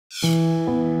வணக்கம்.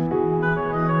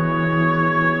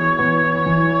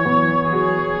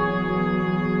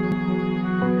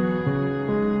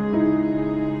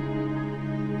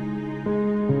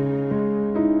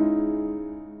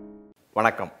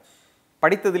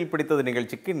 படித்ததில் பிடித்தது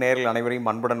நிகழ்ச்சிக்கு நேரில் அனைவரையும்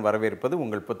அன்புடன் வரவேற்பது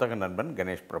உங்கள் புத்தக நண்பன்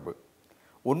கணேஷ் பிரபு.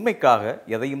 உண்மைக்காக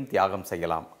எதையும் தியாகம்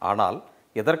செய்யலாம், ஆனால்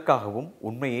எதற்காகவும்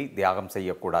உண்மையை தியாகம்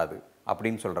செய்யக்கூடாது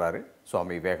அப்படின்னு சொல்கிறாரு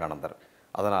சுவாமி விவேகானந்தர்.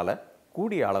 அதனால்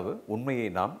கூடிய அளவு உண்மையை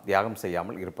நாம் தியாகம்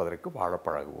செய்யாமல் இருப்பதற்கு வாழ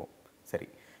பழகுவோம். சரி,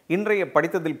 இன்றைய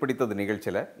படித்ததில் பிடித்தது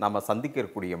நிகழ்ச்சியில் நாம்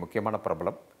சந்திக்கக்கூடிய முக்கியமான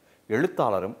பிரபலம்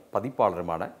எழுத்தாளரும்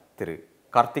பதிப்பாளருமான திரு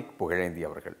கார்த்திக் புகழேந்தி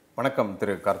அவர்கள். வணக்கம்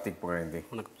திரு கார்த்திக் புகழேந்தி.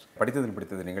 வணக்கம். படித்ததில்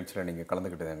பிடித்தது நிகழ்ச்சியில் நீங்கள்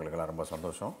கலந்துக்கிட்டது எங்களுக்கெல்லாம் ரொம்ப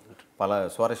சந்தோஷம். பல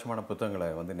சுவாரஸ்யமான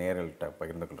புத்தகங்களை நேயர்கள்ட்ட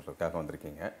பகிர்ந்து கொள்வதற்காக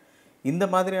வந்திருக்கீங்க. இந்த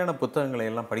மாதிரியான புத்தகங்களை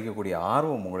எல்லாம் படிக்கக்கூடிய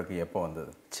ஆர்வம் உங்களுக்கு எப்போ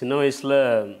வந்தது? சின்ன வயசில்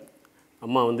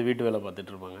அம்மா வீட்டு வேலை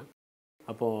பார்த்துட்டு இருப்பாங்க.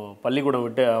 அப்போது பள்ளிக்கூடம்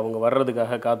விட்டு அவங்க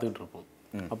வர்றதுக்காக காத்துக்கிட்டு இருப்போம்.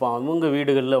 அப்போ அவங்க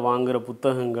வீடுகளில் வாங்குகிற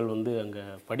புத்தகங்கள் அங்கே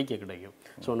படிக்க கிடைக்கும்.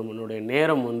 ஸோ நம்மளுடைய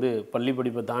நேரம் பள்ளி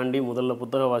படிப்பை தாண்டி முதல்ல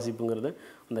புத்தக வாசிப்புங்கிறது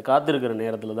அந்த காத்திருக்கிற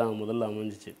நேரத்தில் தான் முதல்ல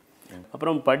அமைஞ்சிச்சு.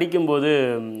 அப்புறம் படிக்கும்போது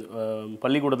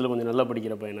பள்ளிக்கூடத்தில் கொஞ்சம் நல்லா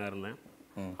படிக்கிற பையனாக இருந்தேன்.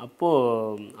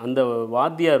 அப்போது அந்த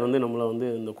வாத்தியார் நம்மளை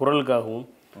இந்த குரலுக்காகவும்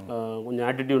கொஞ்சம்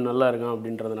ஆட்டிடியூட் நல்லா இருக்கான்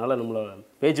அப்படின்றதுனால நம்மளை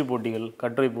பேச்சு போட்டிகள்,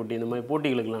 கட்டுரை போட்டி, இந்த மாதிரி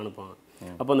போட்டிகளுக்கெல்லாம் அனுப்புவாங்க.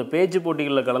 அப்போ அந்த பேச்சு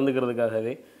போட்டிகளில்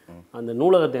கலந்துக்கிறதுக்காகவே அந்த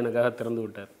நூலகத்தை எனக்காக திறந்து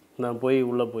விட்டார். நான்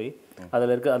உள்ளே போய்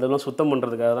அதில் அதெல்லாம் சுத்தம்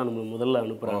பண்ணுறதுக்காக தான் நம்ம முதல்ல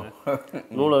அனுப்புகிறாங்க.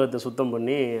 நூலகத்தை சுத்தம்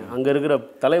பண்ணி அங்கே இருக்கிற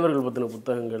தலைவர்கள் பற்றின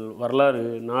புத்தகங்கள், வரலாறு,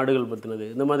 நாடுகள் பற்றினது,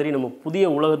 இந்த மாதிரி நம்ம புதிய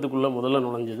உலகத்துக்குள்ளே முதல்ல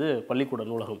நுழைஞ்சது பள்ளிக்கூட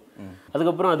நூலகம்.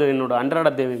 அதுக்கப்புறம் அது என்னோட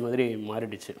அன்றாட தேவை மாதிரி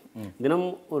மாறிடுச்சு. தினம்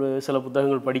ஒரு சில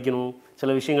புத்தகங்கள் படிக்கணும்,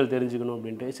 சில விஷயங்கள் தெரிஞ்சுக்கணும்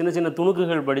அப்படின்ட்டு சின்ன சின்ன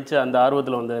துணுக்குகள் படித்த அந்த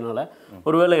ஆர்வத்தில் வந்ததுனால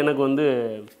ஒருவேளை எனக்கு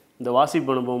இந்த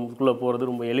வாசிப்பு அனுபவத்துக்குள்ளே போகிறது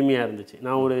ரொம்ப எளிமையாக இருந்துச்சு.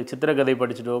 நான் ஒரு சித்திரக்கதை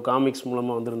படிச்சுட்டோ காமிக்ஸ்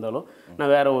மூலமாக வந்திருந்தாலும்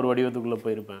நான் வேறு ஒரு வடிவத்துக்குள்ளே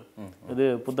போயிருப்பேன். இது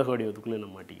புத்தக வடிவத்துக்குள்ளே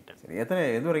நான் மாட்டிக்கிட்டேன். சரி,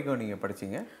 எது வரைக்கும் நீங்கள்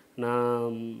படிச்சிங்க?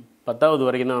 நான் 10வது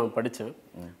வரைக்கும் தான் படித்தேன்.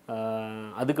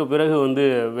 அதுக்கு பிறகு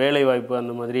வேலை வாய்ப்பு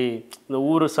அந்த மாதிரி இந்த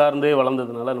ஊர் சார்ந்தே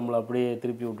வளர்ந்ததுனால நம்மளை அப்படியே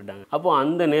திருப்பி விட்டுட்டாங்க. அப்போது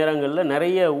அந்த நேரங்களில்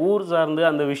நிறைய ஊர்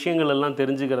சார்ந்து அந்த விஷயங்கள் எல்லாம்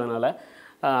தெரிஞ்சுக்கிறதுனால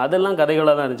அதெல்லாம்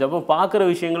கதைகளாக தான் இருந்துச்சு. அப்போ பார்க்குற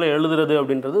விஷயங்களை எழுதுறது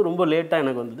அப்படின்றது ரொம்ப லேட்டாக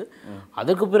எனக்கு வந்தது.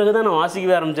 அதுக்கு பிறகு தான் நான்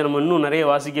வாசிக்கவே ஆரம்பித்தேன். நம்ம இன்னும் நிறைய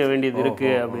வாசிக்க வேண்டியது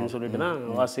இருக்குது அப்படின்னு சொல்லிட்டு தான்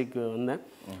வாசிக்க வந்தேன்.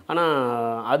 ஆனால்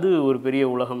அது ஒரு பெரிய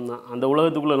உலகம் தான். அந்த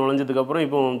உலகத்துக்குள்ளே நுழைஞ்சதுக்கப்புறம்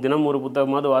இப்போ தினம் ஒரு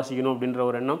புத்தகமாவது வாசிக்கணும் அப்படின்ற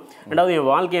ஒரு எண்ணம். ரெண்டாவது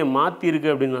என் வாழ்க்கையை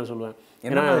மாற்றிருக்கு அப்படின்னு நான் சொல்லுவேன்.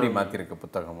 என்ன மாதிரி மாற்றிருக்கு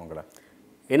புத்தகம் உங்களை?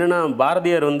 என்னென்னா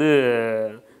பாரதியார்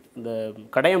இந்த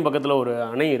கடையம் பக்கத்தில் ஒரு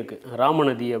அணை இருக்குது,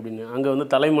 ராமநதி அப்படின்னு. அங்கே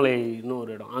தலைமலைன்னு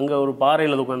ஒரு இடம். அங்கே ஒரு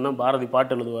பாறையில் உட்காந்து தான் பாரதி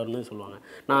பாட்டு எழுதுவார்னு சொல்லுவாங்க.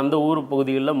 நான் அந்த ஊர்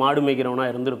பகுதிகளில் மாடு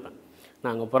மேய்க்கிறவனாக இருந்திருப்பேன்.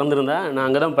 நான் அங்கே பிறந்திருந்தேன். நான்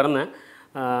அங்கே தான் பிறந்தேன்.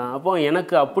 அப்போ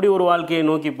எனக்கு அப்படி ஒரு வாழ்க்கையை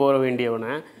நோக்கி போக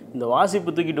வேண்டியவனை இந்த வாசிப்பு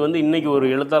தூக்கிட்டு இன்றைக்கி ஒரு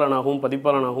எழுத்தாளனாகவும்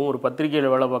பதிப்பாளனாகவும் ஒரு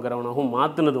பத்திரிகையில் வேலை பார்க்குறவனாகவும்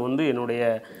மாற்றினது என்னுடைய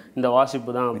இந்த வாசிப்பு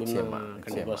தான் அப்படின்னு நான்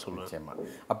கண்டிப்பாக சொல்லுவேன்.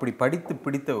 அப்படி படித்து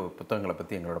பிடித்த புத்தகங்களை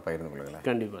பற்றி எங்களோட பகிர்ந்து கொள்ளுங்களேன்.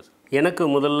 கண்டிப்பாக சார். எனக்கு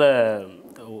முதல்ல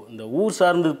இந்த ஊர்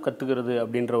சார்ந்து கற்றுக்கிறது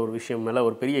அப்படின்ற ஒரு விஷயம் மேலே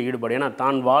ஒரு பெரிய ஈடுபாடு. ஏன்னா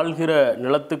தான் வாழ்கிற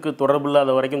நிலத்துக்கு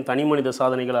தொடர்பில்லாத வரைக்கும் தனி மனித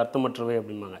சாதனைகள் அர்த்தமற்றவை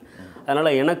அப்படிம்பாங்க.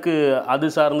 அதனால் எனக்கு அது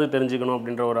சார்ந்து தெரிஞ்சுக்கணும்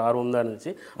அப்படின்ற ஒரு ஆர்வம் தான்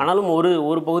இருந்துச்சு. ஆனாலும்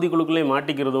ஒரு பகுதிக்குழுக்குள்ளே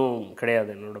மாட்டிக்கிறதும் கிடையாது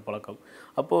என்னோடய பழக்கம்.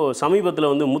 அப்போது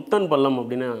சமீபத்தில் முத்தன் பள்ளம்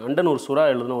அப்படின்னு அண்டனூர் சுறா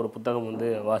எழுதின ஒரு புத்தகம்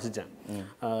வாசித்தேன்.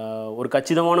 ஒரு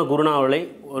கச்சிதமான குறுநாவலை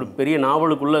ஒரு பெரிய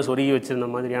நாவலுக்குள்ளே சொருகி வச்சிருந்த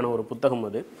மாதிரியான ஒரு புத்தகம்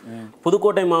அது.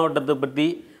 புதுக்கோட்டை மாவட்டத்தை பற்றி,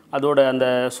 அதோட அந்த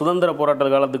சுதந்திர போராட்ட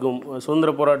காலத்துக்கும் சுதந்திர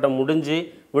போராட்டம் முடிஞ்சு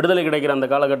விடுதலை கிடைக்கிற அந்த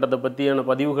காலகட்டத்தை பற்றியான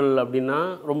பதிவுகள் அப்படின்னா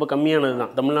ரொம்ப கம்மியானது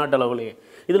தான் தமிழ்நாட்டு அளவுலேயே.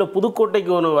 இதில்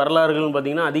புதுக்கோட்டைக்கு ஒரு வரலாறுகள்னு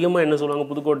பார்த்திங்கன்னா அதிகமாக என்ன சொல்லுவாங்க,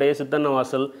 புதுக்கோட்டையை சித்தன்ன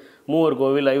வாசல், மூவர்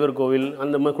கோவில், ஐவர் கோவில்,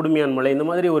 அந்த மாதிரி குடுமியான் மலை, இந்த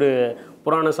மாதிரி ஒரு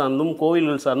புராண சார்ந்தும்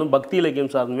கோவில்கள் சார்ந்தும் பக்தி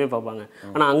இலக்கியம் சார்ந்துமே பார்ப்பாங்க.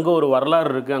 ஆனால் அங்கே ஒரு வரலாறு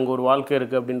இருக்குது, அங்கே ஒரு வாழ்க்கை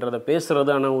இருக்குது அப்படின்றத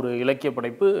பேசுகிறது. ஆனால் ஒரு இலக்கிய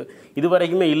படைப்பு இது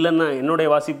வரைக்குமே இல்லைன்னா என்னுடைய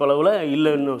வாசிப்பளவில்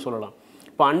இல்லைன்னு சொல்லலாம்.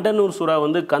 இப்போ அண்டனூர் சுறா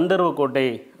கந்தர்வ கோட்டை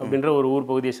அப்படின்ற ஒரு ஊர்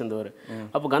பகுதியை சேர்ந்தவர்.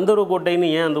 அப்போ கந்தர்வ கோட்டைன்னு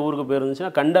ஏன் அந்த ஊருக்கு பேர்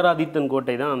இருந்துச்சுன்னா கண்டராதித்தன்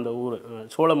கோட்டை தான் அந்த ஊர்,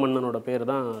 சோழ மன்னனோட பேர்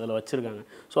தான் அதில் வச்சுருக்காங்க.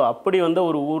 ஸோ அப்படி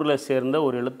ஒரு ஊரில் சேர்ந்த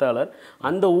ஒரு எழுத்தாளர்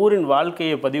அந்த ஊரின்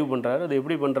வாழ்க்கையை பதிவு பண்ணுறாரு. அது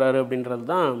எப்படி பண்ணுறாரு அப்படின்றது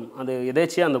தான் அது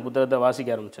எதேச்சியாக அந்த புத்தகத்தை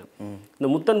வாசிக்க ஆரம்பித்தேன். இந்த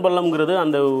முத்தன் பள்ளம்ங்கிறது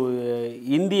அந்த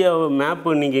இந்தியா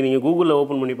மேப்பு நீங்கள் கூகுளில்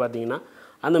ஓப்பன் பண்ணி பார்த்தீங்கன்னா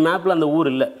அந்த மேப்பில் அந்த ஊர்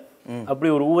இல்லை.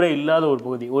 அப்படி ஒரு ஊரே இல்லாத ஒரு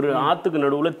பகுதி, ஒரு ஆற்றுக்கு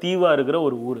நடுவில் தீவாக இருக்கிற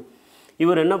ஒரு ஊர்.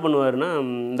 இவர் என்ன பண்ணுவார்னா,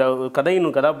 இந்த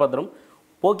கதையின் கதாபாத்திரம்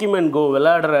போக்கிமேன் கோ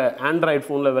விளையாடுற ஆண்ட்ராய்டு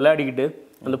ஃபோனில் விளையாடிக்கிட்டு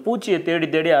அந்த பூச்சியை தேடி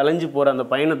தேடி அலைஞ்சு போகிற அந்த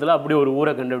பயணத்தில் அப்படி ஒரு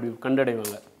ஊரை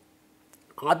கண்டடைவாங்க.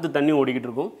 ஆற்று தண்ணி ஓடிக்கிட்டு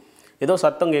இருக்கும், ஏதோ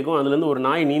சத்தம் கேட்கும், அதுலேருந்து ஒரு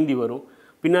நாய் நீந்தி வரும்,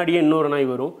 பின்னாடியே இன்னொரு நாய்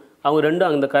வரும். அவங்க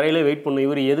ரெண்டும் அந்த கரையிலே வெயிட் பண்ணும்.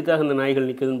 இவர் எதுக்காக இந்த நாய்கள்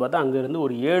நிற்குதுன்னு பார்த்தா அங்கேருந்து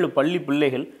ஒரு 7 பள்ளி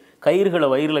பிள்ளைகள் கயிறுகளை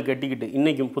வயிறில் கட்டிக்கிட்டு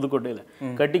இன்றைக்கும் புதுக்கோட்டையில்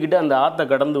கட்டிக்கிட்டு அந்த ஆற்றை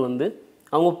கடந்து வந்து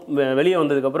அவங்க வெளியே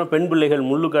வந்ததுக்கப்புறம் பெண் பிள்ளைகள்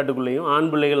முள்ளுக்காட்டுக்குள்ளேயும் ஆண்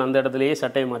பிள்ளைகள் அந்த இடத்துலையே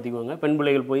சட்டையை மாற்றிக்குவாங்க. பெண்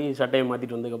பிள்ளைகள் போய் சட்டையை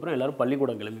மாற்றிட்டு வந்ததுக்கப்புறம் எல்லோரும்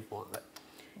பள்ளிக்கூடம் கிளம்பி போவாங்க.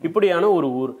 இப்படியான ஒரு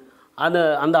ஊர்.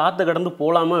 அந்த ஆற்றை கடந்து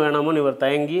போகலாமா வேணாமான்னு இவர்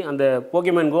தயங்கி அந்த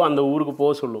போக்கிமேன் கோ அந்த ஊருக்கு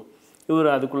போக சொல்லும். இவர்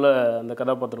அதுக்குள்ளே அந்த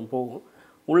கதாபாத்திரம் போகும்.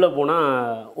 உள்ளே போனால்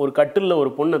ஒரு கட்டிலில் ஒரு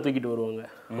பொண்ணை தூக்கிட்டு வருவாங்க.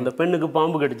 அந்த பெண்ணுக்கு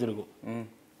பாம்பு கடிச்சிருக்கும்.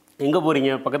 எங்கே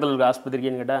போகிறீங்க, பக்கத்தில் இருக்க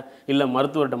ஆஸ்பத்திரிக்குன்னு கேட்டால் இல்லை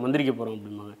மருத்துவர்கிட்ட மந்திரிக்க போகிறோம்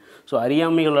அப்படிம்பாங்க. ஸோ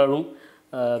அறியாமைகளாலும்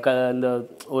இந்த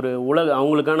ஒரு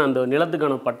அவங்களுக்கான அந்த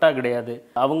நிலத்துக்கான பட்டா கிடையாது.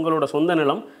 அவங்களோட சொந்த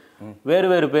நிலம் வேறு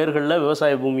வேறு பேர்களில்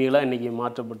விவசாய பூமிகளாக இன்றைக்கி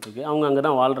மாற்றப்பட்டிருக்கு. அவங்க அங்கே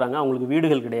தான் வாழ்கிறாங்க. அவங்களுக்கு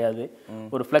வீடுகள் கிடையாது.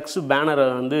 ஒரு ஃப்ளெக்ஸ் பேனரை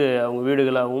வந்து அவங்க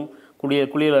வீடுகளாகவும்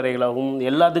குளியலறைகளாகவும்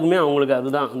எல்லாத்துக்குமே அவங்களுக்கு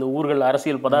அதுதான் அந்த ஊர்கள்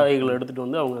அரசியல் பதாகைகளை எடுத்துகிட்டு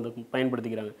வந்து அவங்க அதை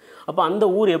பயன்படுத்திக்கிறாங்க. அப்போ அந்த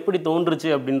ஊர் எப்படி தோன்றுச்சு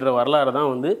அப்படின்ற வரலாறு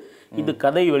தான் வந்து இது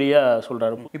கதை வழியாக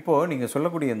சொல்கிறாரு. இப்போது நீங்கள்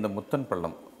சொல்லக்கூடிய இந்த முத்தன்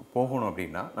பள்ளம் போகணும்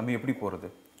அப்படின்னா நம்ம எப்படி போகிறது?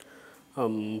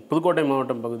 புதுக்கோட்டை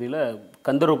மாவட்டம் பகுதியில்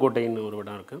கந்தரவக்கோட்டைன்னு ஒரு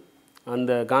இடம் இருக்குது.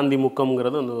 அந்த காந்தி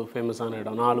முக்கம்ங்கிறது அந்த ஃபேமஸான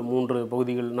இடம். 4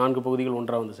 பகுதிகள்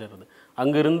ஒன்றாக வந்து சேர்றது.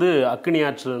 அங்கேருந்து அக்கினி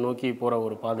ஆற்று நோக்கி போகிற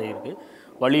ஒரு பாதை இருக்குது.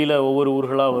 வழியில் ஒவ்வொரு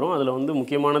ஊர்களாக வரும். அதில் வந்து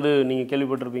முக்கியமானது நீங்கள்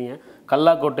கேள்விப்பட்டிருப்பீங்க,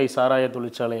 கல்லாக்கோட்டை சாராய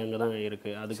தொழிற்சாலை அங்கே தான்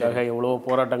இருக்குது. அதுக்காக எவ்வளோ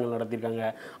போராட்டங்கள் நடத்தியிருக்காங்க.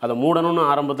 அதை மூடணும்னு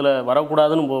ஆரம்பத்தில்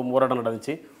வரக்கூடாதுன்னு போராட்டம்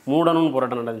நடந்துச்சு, மூடணும்னு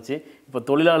போராட்டம் நடந்துச்சு. இப்போ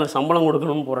தொழிலாளர் சம்பளம்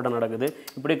கொடுக்கணும்னு போராட்டம் நடக்குது.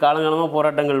 இப்படி காலங்காலமாக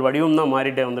போராட்டங்கள் வடிவம் தான்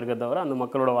மாறிட்டே வந்திருக்க தவிர அந்த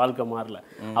மக்களோட வாழ்க்கை மாறல.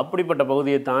 அப்படிப்பட்ட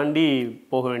பகுதியை தாண்டி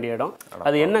போக வேண்டிய இடம்.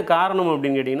 அது என்ன காரணம்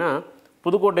அப்படின்னு கேட்டிங்கன்னா,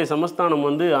 புதுக்கோட்டை சமஸ்தானம்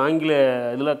வந்து ஆங்கில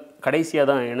இதில் கடைசியாக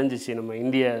தான் இணைஞ்சிச்சு நம்ம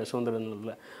இந்திய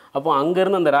சுதந்திரத்தில். அப்போ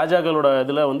அங்கேருந்து அந்த ராஜாக்களோட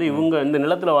இதில் வந்து இவங்க இந்த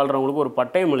நிலத்தில் வாழ்கிறவங்களுக்கு ஒரு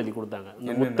பட்டயம் எழுதி கொடுத்தாங்க,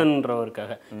 இந்த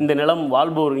முத்தன்றவருக்காக. இந்த நிலம்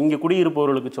வாழ்பவர் இங்கே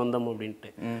குடியிருப்பவர்களுக்கு சொந்தம் அப்படின்ட்டு.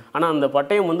 ஆனால் அந்த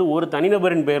பட்டயம் வந்து ஒரு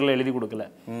தனிநபரின் பேரில் எழுதி கொடுக்கல.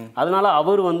 அதனால்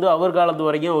அவர் வந்து அவர் காலத்து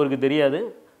வரைக்கும் அவருக்கு தெரியாது.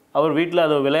 அவர் வீட்டில்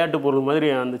அதை விளையாட்டு பொருள் மாதிரி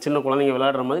அந்த சின்ன குழந்தைங்க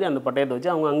விளையாடுற மாதிரி அந்த பட்டயத்தை வச்சு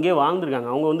அவங்க அங்கேயே வாழ்ந்துருக்காங்க.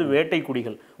 அவங்க வந்து வேட்டை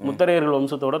குடிகள், முத்தரையர்கள்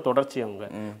வம்சத்தோட தொடர்ச்சி. அவங்க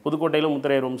புதுக்கோட்டையில்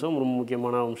முத்தரையர் வம்சம் ரொம்ப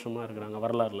முக்கியமான வம்சமாக இருக்கிறாங்க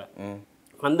வரலாறுல.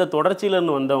 அந்த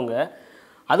தொடர்ச்சியிலேருந்து வந்தவங்க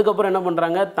அதுக்கப்புறம் என்ன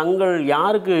பண்ணுறாங்க, தங்கள்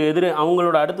யாருக்கு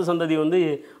அவங்களோட அடுத்த சந்ததி வந்து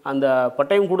அந்த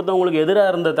பட்டயம் கொடுத்தவங்களுக்கு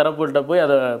எதிராக இருந்த தரப்புகிட்ட போய்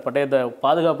அதை பட்டயத்தை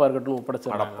பாதுகாப்பாக இருக்கட்டும்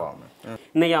ஒப்படைச்சிருக்காங்க.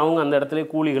 இன்றைக்கி அவங்க அந்த இடத்துல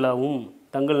கூலிகளாகவும்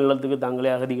தங்கள் நிலத்துக்கு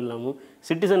தாங்களே அகதிகள் இல்லாமல்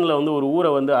சிட்டிசனில் வந்து ஒரு ஊரை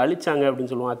வந்து அழிச்சாங்க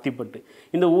அப்படின்னு சொல்லுவோம், அத்திப்பட்டு.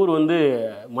 இந்த ஊர் வந்து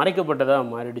மறைக்கப்பட்டதாக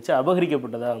மாறிடுச்சு,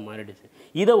 அபகரிக்கப்பட்டதாக மாறிடுச்சு.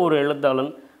 இதை ஒரு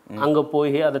எழுத்தாளன் அங்கே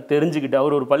போய் அதை தெரிஞ்சுக்கிட்டு,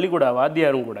 அவர் ஒரு பள்ளிக்கூட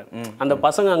வாத்தியாரும் கூட, அந்த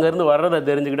பசங்க அங்கேருந்து வர்றதை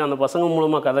தெரிஞ்சுக்கிட்டு அந்த பசங்க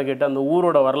மூலமாக கதை கேட்டு அந்த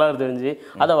ஊரோட வரலாறு தெரிஞ்சு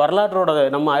அதை வரலாற்றோட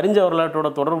நம்ம அறிஞ்ச வரலாற்றோட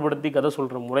தொடர்புபடுத்தி கதை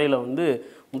சொல்கிற முறையில் வந்து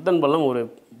முத்தன் பள்ளம் ஒரு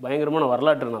பயங்கரமான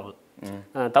வரலாற்று நாவல்.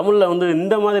 தமிழில் வந்து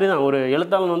இந்த மாதிரி தான் ஒரு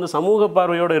எழுத்தாளன் வந்து சமூக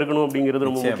பார்வையோடு இருக்கணும் அப்படிங்கிறது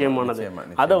ரொம்ப முக்கியமானது.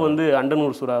 அதை வந்து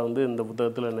அண்டனூர் சுறா வந்து இந்த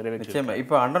புத்தகத்தில் நிறைவேற்றி.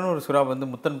 இப்போ அண்டனூர் சுறா வந்து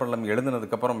முத்தன் பள்ளம்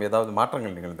எழுதுனதுக்கப்புறம் ஏதாவது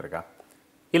மாற்றங்கள் நிகழ்ந்திருக்கா?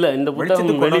 இல்லை, இந்த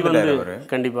புத்தகம் வெளிவந்து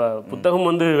கண்டிப்பாக புத்தகம்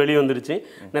வந்து வெளிவந்துருச்சு.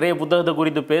 நிறைய புத்தகத்தை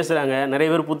குறித்து பேசுகிறாங்க. நிறைய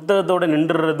பேர் புத்தகத்தோடு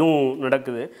நின்றுறதும்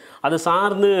நடக்குது. அது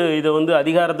சார்ந்து இதை வந்து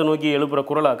அதிகாரத்தை நோக்கி எழுப்புகிற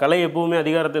குரலாக, கலை எப்போவுமே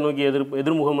அதிகாரத்தை நோக்கி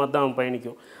எதிர்முகமாக தான்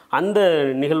பயணிக்கும். அந்த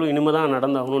நிகழ்வு இனிமே தான்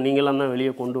நடந்தாகணும். நீங்களாம் தான்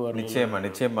வெளியே கொண்டு வரணும்.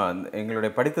 நிச்சயமாக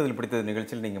எங்களுடைய படித்ததில் பிடித்தது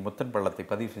நிகழ்ச்சியில் நீங்கள் முத்தன் பள்ளத்தை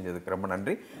பதிவு செஞ்சதுக்கு ரொம்ப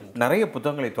நன்றி. நிறைய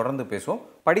புத்தகங்களை தொடர்ந்து பேசுவோம்.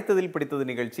 படித்ததில்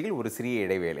பிடித்தது நிகழ்ச்சியில் ஒரு சிறிய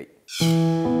இடைவேளை.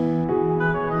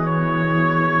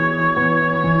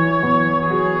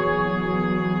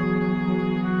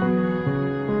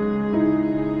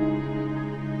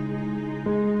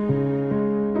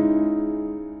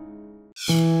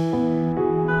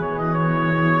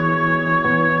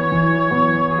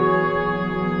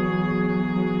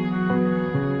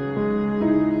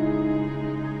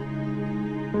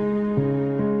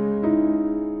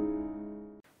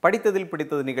 படித்ததில்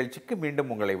பிடித்தது நிகழ்ச்சிக்கு மீண்டும்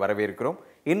உங்களை வரவேற்கிறோம்.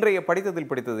 இன்றைய படித்ததில்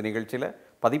பிடித்தது நிகழ்ச்சியில்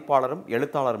பதிப்பாளரும்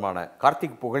எழுத்தாளருமான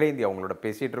கார்த்திக் புகழேந்தி அவங்களோட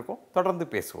பேசிகிட்டு இருக்கோம். தொடர்ந்து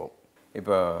பேசுவோம்.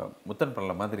 இப்போ முத்தன்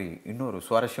பள்ளம் மாதிரி இன்னொரு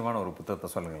சுவாரஸ்யமான ஒரு புத்தகத்தை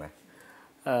சொல்லுங்களேன்.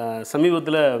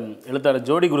 சமீபத்தில் எழுத்தாளர்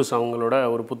ஜோடி குருஸ் அவங்களோட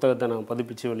ஒரு புத்தகத்தை நான்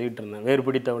பதிப்பிச்சு வெளியிட்டிருந்தேன், வேறு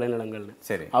பிடித்த விளைநிலங்கள்னு.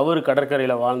 சரி, அவர்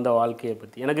கடற்கரையில் வாழ்ந்த வாழ்க்கையை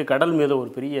பற்றி. எனக்கு கடல் மீது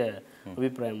ஒரு பெரிய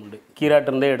அபிப்பிராயம் உண்டு.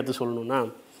 கீராட்டிருந்தே எடுத்து சொல்லணுன்னா,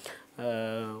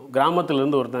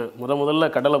 கிராமத்துலேருந்து ஒருத்தன் முதல்ல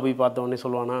கடலை போய் பார்த்தவொடனே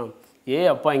சொல்லுவானா,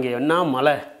 அப்பா இங்கே என்ன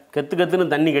மலை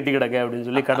கத்துன்னு தண்ணி கட்டி கிடக்க அப்படின்னு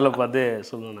சொல்லி கடலை பார்த்து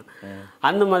சொல்லுவேன்.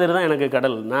 அந்த மாதிரி தான் எனக்கு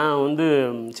கடல். நான் வந்து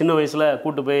சின்ன வயசில்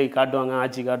கூட்டு போய் காட்டுவாங்க,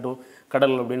 ஆட்சி காட்டும்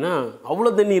கடல் அப்படின்னா அவ்வளோ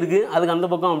தண்ணி இருக்குது, அதுக்கு அந்த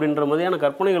பக்கம் அப்படின்ற மாதிரியான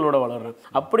கற்பனைகளோடு வளர்கிறேன்.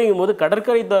 அப்படிங்கும்போது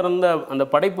கடற்கரை சார்ந்த அந்த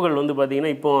படைப்புகள் வந்து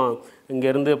பார்த்திங்கன்னா, இப்போ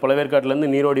இங்கேருந்து பழவேற்காட்டிலேருந்து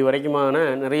நீரோடி வரைக்குமான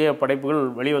நிறைய படைப்புகள்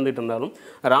வெளிவந்துட்டு இருந்தாலும்,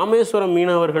 ராமேஸ்வரம்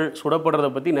மீனவர்கள்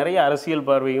சுடப்படுறதை பற்றி நிறைய அரசியல்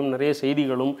பார்வையும் நிறைய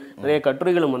செய்திகளும் நிறைய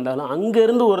கட்டுரைகளும் வந்தாலும்,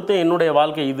 அங்கேருந்து ஒருத்தர் என்னுடைய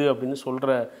வாழ்க்கை இது அப்படின்னு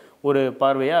சொல்கிற ஒரு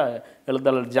பார்வையாக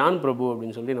எழுத்தாளர் ஜான் பிரபு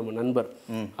அப்படின்னு சொல்லி நம்ம நண்பர்,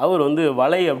 அவர் வந்து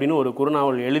வலை அப்படின்னு ஒரு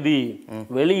குறுநாவல் எழுதி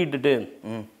வெளியிட்டுட்டு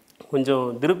கொஞ்சம்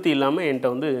திருப்தி இல்லாமல் என்கிட்ட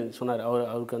வந்து சொன்னார்.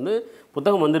 அவருக்கு வந்து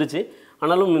புத்தகம் வந்துருச்சு,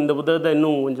 ஆனாலும் இந்த புத்தகத்தை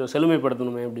இன்னும் கொஞ்சம்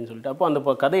செழுமைப்படுத்தணுமே அப்படின்னு சொல்லிட்டு. அப்போ அந்த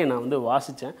கதையை நான் வந்து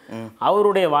வாசித்தேன்.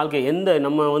 அவருடைய வாழ்க்கை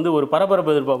நம்ம வந்து ஒரு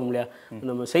பரபரப்பு எதிர்பார்ப்போம் இல்லையா,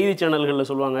 நம்ம செய்தி சேனல்களில்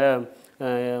சொல்லுவாங்க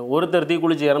ஒருத்தர்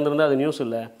தீக்குளிச்சு இறந்துருந்தால் அது நியூஸ்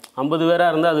இல்லை, 50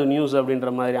 பேராக இருந்தால் அது நியூஸ் அப்படின்ற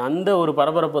மாதிரி. அந்த ஒரு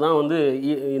பரபரப்பு தான் வந்து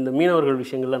இந்த மீனவர்கள்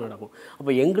விஷயங்கள்ல நடக்கும்.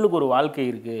 அப்போ எங்களுக்கு ஒரு வாழ்க்கை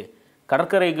இருக்குது,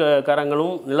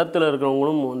 கடற்கரைக்காரங்களும் நிலத்தில்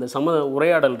இருக்கிறவங்களும் அந்த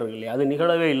உரையாடல் இருக்கு இல்லையா, அது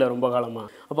நிகழவே இல்லை ரொம்ப காலமாக.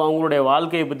 அப்போ அவங்களுடைய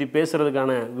வாழ்க்கையை பற்றி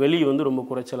பேசுகிறதுக்கான வெளி வந்து ரொம்ப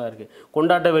குறைச்சலாக இருக்குது.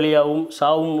 கொண்டாட்ட வெளியாகவும்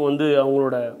சாவும் வந்து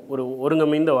அவங்களோட ஒரு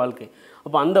ஒருங்கமைந்த வாழ்க்கை.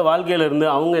 அப்போ அந்த வாழ்க்கையிலேருந்து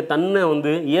அவங்க தன்னை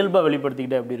வந்து இயல்பாக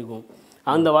வெளிப்படுத்திக்கிட்டே எப்படி இருக்கும்,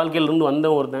 அந்த வாழ்க்கையிலேருந்து வந்த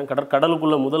ஒருத்தன்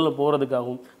கடலுக்குள்ளே முதல்ல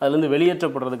போகிறதுக்காகவும் அதுலேருந்து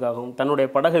வெளியேற்றப்படுறதுக்காகவும் தன்னுடைய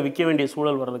படகை விற்க வேண்டிய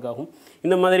சூழல் வர்றதுக்காகவும்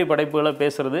இந்த மாதிரி படைப்புகளை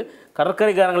பேசுகிறது,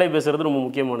 கடற்கரைக்காரங்களே பேசுகிறது ரொம்ப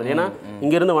முக்கியமானது. ஏன்னா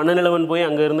இங்கேருந்து வண்ணநிலவன் போய்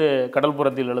அங்கேருந்து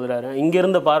கடல்புறத்தில் எழுதுறாரு.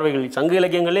 இங்கேருந்த பார்வைகள் சங்க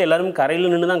இலக்கியங்களே எல்லாரும்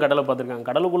கரையில் நின்று தான் கடலை பார்த்துருக்காங்க.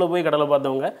 கடலுக்குள்ளே போய் கடலை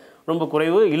பார்த்தவங்க ரொம்ப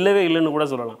குறைவு, இல்லவே இல்லைன்னு கூட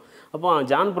சொல்லலாம். அப்போ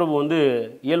ஜான் பிரபு வந்து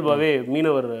இயல்பாகவே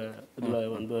மீனவர்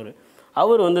இதில் வந்தவர்.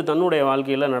 அவர் வந்து தன்னுடைய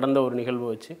வாழ்க்கையில் நடந்த ஒரு நிகழ்வு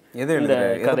வச்சு இந்த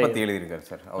கதை எழுதியிருக்காரு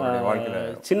சார். அவருடைய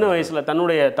வாழ்க்கையில் சின்ன வயசில்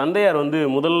தன்னுடைய தந்தையார் வந்து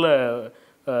முதல்ல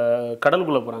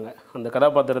கடலுக்குள்ளே போகிறாங்க. அந்த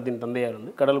கதாபாத்திரத்தின் தந்தையார்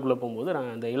வந்து கடலுக்குள்ளே போகும்போது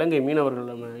அந்த இலங்கை மீனவர்கள்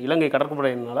இலங்கை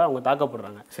கடற்படையினால் அவங்க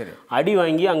தாக்கப்படுறாங்க. அடி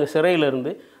வாங்கி அங்கே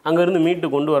சிறையிலேருந்து அங்கேருந்து மீட்டு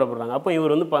கொண்டு வரப்படுறாங்க. அப்போ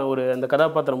இவர் வந்து அந்த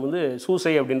கதாபாத்திரம் வந்து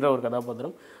சூசை அப்படின்ற ஒரு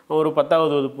கதாபாத்திரம். ஒரு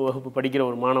 10வது வகுப்பு படிக்கிற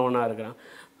ஒரு மாணவனாக இருக்கிறான்.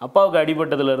 அப்பாவுக்கு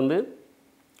அடிபட்டதுலேருந்து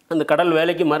அந்த கடல்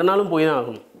வேலைக்கு மறுநாளும் போய் தான்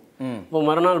ஆகணும். இப்போ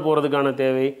மறுநாள் போகிறதுக்கான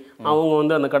தேவை, அவங்க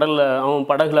வந்து அந்த கடலில் அவன்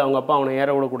படகுல அவங்க அப்பா அவனை ஏற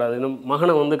விடக்கூடாது,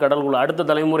 மகனை வந்து கடலுக்குள்ளே அடுத்த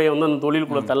தலைமுறையை வந்து அந்த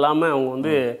தொழிலுக்குள்ளே தள்ளாமல் அவங்க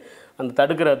வந்து அந்த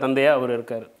தடுக்கிற தந்தையாக அவர்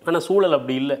இருக்கார். ஆனால் சூழல்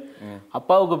அப்படி இல்லை.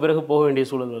 அப்பாவுக்கு பிறகு போக வேண்டிய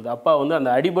சூழல் வருது. அப்பா வந்து அந்த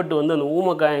அடிபட்டு வந்து அந்த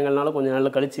ஊமக்காயங்கள்னால கொஞ்சம்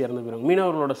நாளில் கழித்து இறந்து போயிடும்.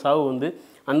 மீனவர்களோட சாவு வந்து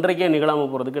அன்றைக்கே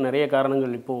நிகழாமல் போகிறதுக்கு நிறைய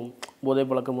காரணங்கள், இப்போ போதை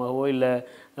பழக்கமாகவோ இல்லை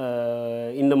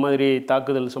இந்த மாதிரி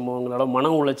தாக்குதல் சம்பவங்களோட மன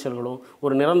உளைச்சல்களும்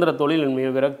ஒரு நிரந்தர தொழிலின்மையோ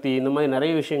விரக்தி, இந்த மாதிரி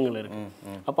நிறைய விஷயங்கள் இருக்குது.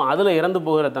 அப்போ அதில் இறந்து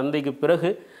போகிற தந்தைக்கு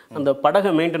பிறகு அந்த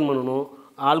படகை மெயின்டைன் பண்ணணும்,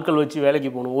 ஆட்கள் வச்சு வேலைக்கு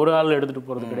போகணும், ஒரு ஆள் எடுத்துகிட்டு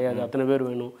போகிறது கிடையாது, அத்தனை பேர்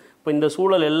வேணும். இப்போ இந்த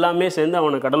சூழல் எல்லாமே சேர்ந்து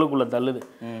அவனை கடலுக்குள்ளே தள்ளுது.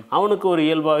 அவனுக்கு ஒரு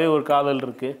இயல்பாகவே ஒரு காதல்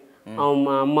இருக்குது,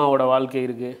 அவன் அம்மாவோட வாழ்க்கை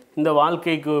இருக்குது. இந்த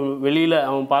வாழ்க்கைக்கு வெளியில்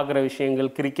அவன் பார்க்குற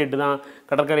விஷயங்கள் கிரிக்கெட்டு தான்.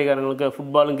 கடற்கரைக்காரங்களுக்கு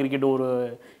ஃபுட்பாலும் கிரிக்கெட்டும் ஒரு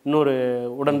இன்னொரு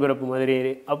உடன்பிறப்பு மாதிரி.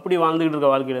 அப்படி வாழ்ந்துக்கிட்டு இருக்க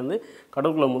வாழ்க்கையிலேருந்து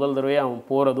கடற்குள்ளே முதல் தடவையாக அவன்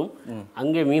போகிறதும்,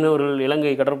 அங்கே மீனவர்கள்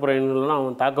இலங்கை கடற்படையினர்கள்லாம்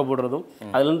அவன் தாக்கப்படுறதும்,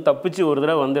 அதுலேருந்து தப்பிச்சு ஒரு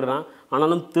தடவை வந்துடுறான்.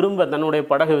 ஆனாலும் திரும்ப தன்னுடைய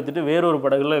படகை விற்றுட்டு வேறொரு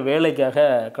படகுல வேலைக்காக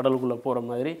கடலுக்குள்ளே போகிற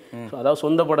மாதிரி. அதாவது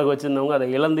சொந்த படகு வச்சுருந்தவங்க அதை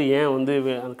இழந்து ஏன் வந்து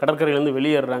கடற்கரையிலேருந்து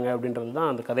வெளியேறாங்க அப்படின்றது தான்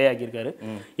அந்த கதையாக்கியிருக்காரு.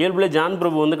 இயல்புல ஜான்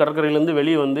பிரபு வந்து கடற்கரையிலேருந்து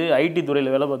வெளியே வந்து ஐடி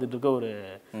துறையில் வேலை பார்த்துட்டு இருக்க ஒரு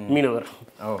மீனவர்.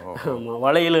 ஆமாம்,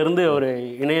 வலையிலிருந்து ஒரு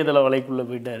இணையதள வலைக்குள்ளே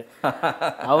போயிட்டார்.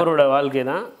 அவரோட வாழ்க்கை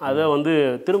தான். அதை வந்து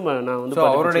திரும்ப நான் வந்து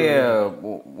அவருடைய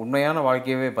உண்மையான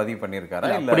வாழ்க்கையவே பதிவு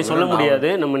பண்ணியிருக்காரு. அப்படி சொல்ல முடியாது,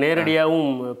 நம்ம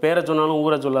நேரடியாகவும் பேரை சொன்னாலும்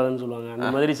ஊரை சொல்லாதுன்னு சொல்லுவாங்க. அந்த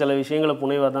மாதிரி சில விஷயங்களை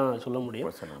புனைவாக தான் சொல்ல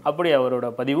முடியும். அப்படி அவரோட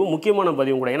பதிவு முக்கியமான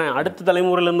பதிவும் கூட. ஏன்னா அடுத்த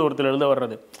தலைமுறையிலேருந்து ஒருத்தர் எழுத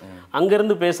வர்றது,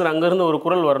 அங்கேருந்து பேசுகிற அங்கேருந்து ஒரு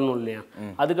குரல் வரணும் இல்லையா,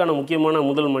 அதுக்கான முக்கியமான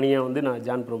முதல் மணியாக வந்து நான்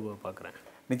ஜான் பிரபுவை பார்க்குறேன்.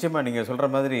 நிச்சயமாக நீங்கள் சொல்கிற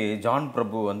மாதிரி ஜான்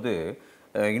பிரபு வந்து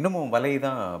இன்னமும் வலை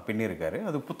தான் பின்னியிருக்காரு.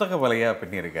 அது புத்தக வலையாக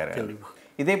பின்னியிருக்காரு.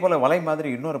 இதே போல் வலை மாதிரி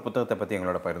இன்னொரு புத்தகத்தை பற்றி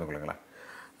எங்களோட பகிர்ந்து கொள்ளுங்களேன்.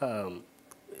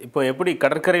 இப்போ எப்படி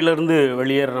கடற்கரையிலேருந்து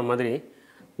வெளியேறுற மாதிரி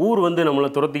ஊர் வந்து நம்மளை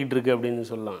துரத்திக்கிட்டு இருக்கு அப்படின்னு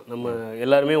சொல்லலாம். நம்ம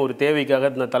எல்லாருமே ஒரு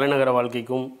தேவைக்காக இந்த தலைநகர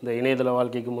வாழ்க்கைக்கும் இந்த இணையதள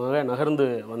வாழ்க்கைக்குமாக நகர்ந்து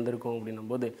வந்திருக்கோம்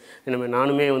அப்படின்னும் போது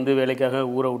நானுமே வந்து வேலைக்காக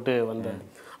ஊரை விட்டு வந்தேன்.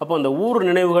 அப்போ அந்த ஊர்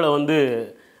நினைவுகளை வந்து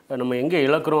நம்ம எங்கே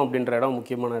இழக்கிறோம் அப்படின்ற இடம்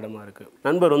முக்கியமான இடமா இருக்குது.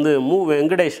 நண்பர் வந்து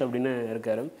வெங்கடேஷ் அப்படின்னு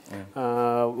இருக்கார்.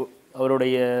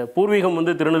 அவருடைய பூர்வீகம்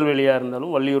வந்து திருநெல்வேலியாக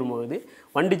இருந்தாலும் வள்ளியூர் பகுதி,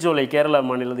 வண்டிச்சோலை கேரளா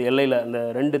மாநிலத்து எல்லையில், அந்த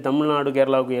 2 தமிழ்நாடு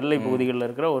கேரளாவுக்கு எல்லை பகுதிகளில்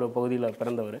இருக்கிற ஒரு பகுதியில்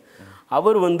பிறந்தவர்.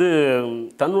 அவர் வந்து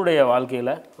தன்னுடைய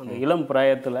வாழ்க்கையில் அந்த இளம்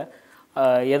பிராயத்தில்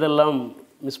எதெல்லாம்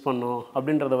மிஸ் பண்ணோம்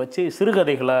அப்படின்றத வச்சு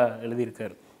சிறுகதைகளாக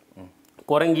எழுதியிருக்காரு.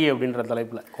 குரங்கி அப்படின்ற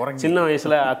தலைப்பில் சின்ன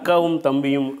வயசில் அக்காவும்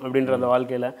தம்பியும் அப்படின்ற அந்த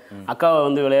வாழ்க்கையில் அக்காவை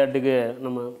வந்து விளையாட்டுக்கு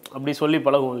நம்ம அப்படி சொல்லி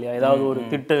பழகும் இல்லையா, ஏதாவது ஒரு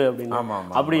திட்டு அப்படின்னு,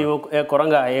 அப்படி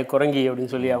குரங்கா குரங்கி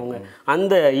அப்படின்னு சொல்லி அவங்க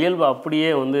அந்த இயல்பு அப்படியே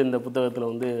வந்து இந்த புத்தகத்தில்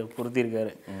வந்து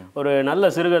பொருத்தியிருக்காரு. ஒரு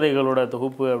நல்ல சிறுகதைகளோட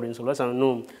தொகுப்பு அப்படின்னு சொல்ல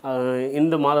இன்னும்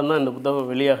இந்த மாதம் தான் இந்த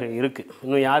புத்தகம் வெளியாக இருக்குது.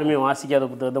 இன்னும் யாருமே வாசிக்காத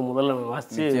புத்தகத்தை முதல்ல நான்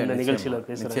வாசித்து இந்த நிகழ்ச்சியில்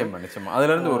பேசுகிறேன்.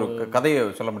 அதுலேருந்து ஒரு கதையை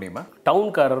சொல்ல முடியுமா?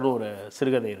 டவுன்காரர்னு ஒரு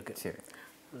சிறுகதை இருக்குது. சரி,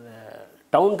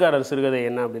 டவுன்காரர் சிறுகதை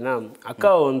என்ன அப்படின்னா,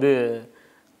 அக்காவை வந்து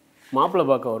மாப்பிள்ளை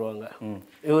பார்க்க வருவாங்க.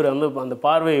 இவர் வந்து அந்த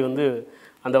பார்வை வந்து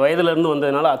அந்த வயதுலேருந்து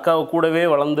வந்ததுனால அக்காவை கூடவே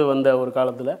வளர்ந்து வந்த ஒரு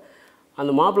காலத்தில்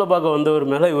அந்த மாப்பிள்ளை பார்க்க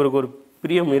வந்தவர் மேலே இவருக்கு ஒரு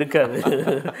பிரியம் இருக்காது.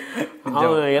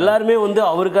 அவங்க எல்லாருமே வந்து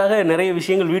அவருக்காக நிறைய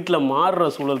விஷயங்கள் வீட்டில் மாறுற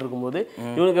சூழல் இருக்கும்போது,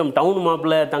 இவனுக்கு டவுன்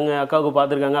மாப்பிள்ளை தங்க அக்காவுக்கு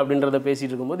பார்த்துருக்காங்க அப்படின்றத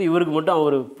பேசிகிட்டு இருக்கும்போது, இவருக்கு மட்டும்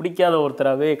அவர் பிடிக்காத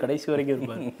ஒருத்தராகவே கடைசி வரைக்கும்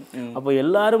இருப்பார். அப்போ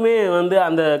எல்லாருமே வந்து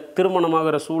அந்த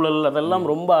திருமணமாகிற சூழல்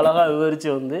அதெல்லாம் ரொம்ப அழகாக விவரித்து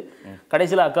வந்து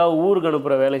கடைசியில் அக்காவை ஊருக்கு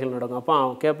அனுப்புகிற வேலைகள் நடக்கும். அப்போ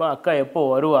அவன் கேட்பா, அக்கா எப்போ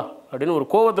வருவா அப்படின்னு ஒரு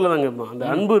கோவத்தில் தான் கேட்பான். அந்த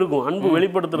அன்பு இருக்கும், அன்பு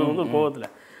வெளிப்படுத்துறது வந்து ஒரு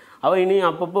கோவத்தில். அவள் இனி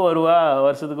அப்பப்போ வருவா,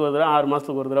 வருஷத்துக்கு ஒரு தடவை 6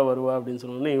 மாதத்துக்கு ஒரு தடவை வருவா அப்படின்னு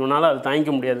சொன்னோன்னே இவனால் அதை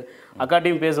தாங்கிக்க முடியாது.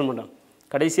 அக்காட்டையும் பேச மாட்டான்.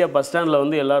 கடைசியாக பஸ் ஸ்டாண்டில்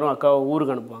வந்து எல்லோரும் அக்காவை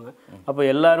ஊருக்கு அனுப்புவாங்க. அப்போ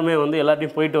எல்லாருமே வந்து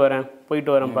எல்லாத்தையும் போயிட்டு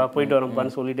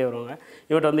வரேன்ப்பான்னு சொல்லிகிட்டே வருவாங்க.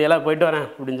 இவட்ட வந்து எல்லாம் போயிட்டு வரேன்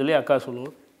அப்படின்னு சொல்லி அக்கா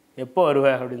சொல்லுவோம். எப்போ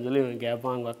வருவேன் அப்படின்னு சொல்லி இவன்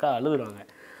கேட்பான். அவங்க அக்கா அழுதுருவாங்க.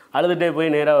 அழுதுகிட்டே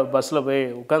போய் நேராக பஸ்ஸில் போய்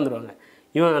உட்காந்துருவாங்க.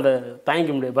 இவன் அதை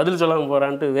தாங்கிக்க முடியாது, பதில் சொல்லாமல்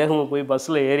போகிறான்ட்டு வேகமாக போய்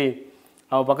பஸ்ஸில் ஏறி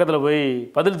அவள் பக்கத்தில் போய்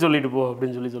பதில் சொல்லிட்டு போ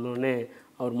அப்படின்னு சொல்லுவோன்னே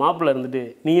அவர் மாப்பிள்ளை இருந்துட்டு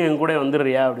நீ என் கூட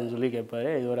வந்துடுறியா அப்படின்னு சொல்லி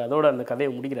கேட்பாரு. இவர் அதோட அந்த கதையை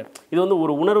முடிக்கிறார். இது வந்து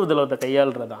ஒரு உணர்வு தளத்தை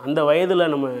கையாளுறது தான். அந்த வயதில்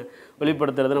நம்ம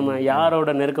வெளிப்படுத்துறது, நம்ம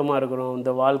யாரோட நெருக்கமாக இருக்கிறோம்,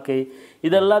 இந்த வாழ்க்கை,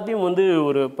 இது எல்லாத்தையும் வந்து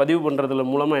ஒரு பதிவு பண்ணுறதுல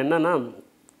மூலமாக என்னென்னா,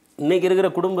 இன்றைக்கி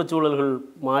இருக்கிற குடும்ப சூழல்கள்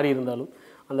மாறி இருந்தாலும்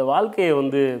அந்த வாழ்க்கையை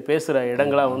வந்து பேசுகிற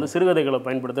இடங்களாக வந்து சிறுகதைகளை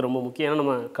பயன்படுத்த ரொம்ப முக்கியம். ஏன்னா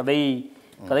நம்ம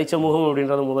கதை சமூகம்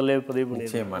அப்படின்றத முதல்ல பதிவு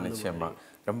பண்ணி நிச்சயமாக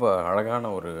ரொம்ப அழகான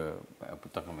ஒரு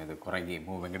புத்தகம் இது. குரங்கி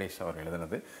வெங்கடேஷ் அவர்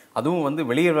எழுதினது. அதுவும் வந்து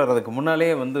வெளியே வர்றதுக்கு முன்னாலே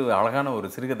வந்து அழகான ஒரு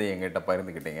சிறுகதையை எங்கிட்ட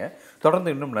பகிர்ந்துக்கிட்டீங்க.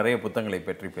 தொடர்ந்து இன்னும் நிறைய புத்தகங்களை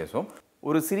பற்றி பேசுவோம்.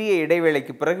 ஒரு சிறிய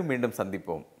இடைவேளைக்கு பிறகு மீண்டும்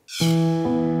சந்திப்போம்.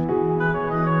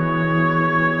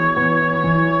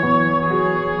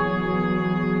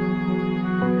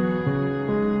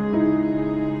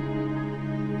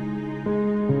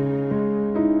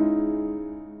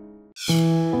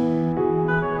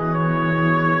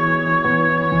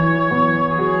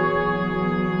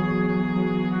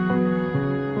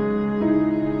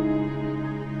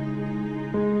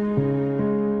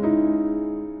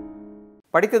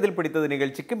 படித்ததில் பிடித்தது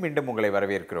நிகழ்ச்சிக்கு மீண்டும் உங்களை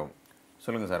வரவேற்கிறோம்.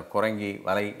 சொல்லுங்கள் சார், குரங்கி,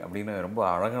 வலை அப்படின்னு ரொம்ப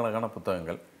அழகழகான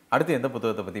புத்தகங்கள். அடுத்து எந்த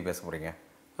புத்தகத்தை பற்றி பேச போகிறீங்க?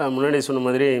 முன்னாடி சொன்ன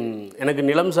மாதிரி எனக்கு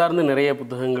நிலம் சார்ந்து நிறைய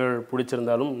புத்தகங்கள்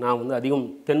பிடிச்சிருந்தாலும் நான் வந்து அதிகம்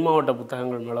தென் மாவட்ட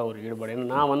புத்தகங்கள் மேலே ஒரு ஈடுபாடு. ஏன்னா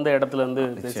நான் வந்த இடத்துலேருந்து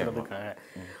பேசுகிறதுக்காக.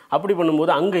 அப்படி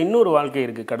பண்ணும்போது அங்கே இன்னொரு வாழ்க்கை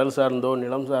இருக்குது. கடல் சார்ந்தோ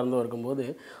நிலம் சார்ந்தோ இருக்கும்போது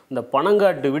இந்த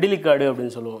பனங்காட்டு விடிலிக்காடு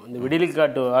அப்படின்னு சொல்லுவோம். இந்த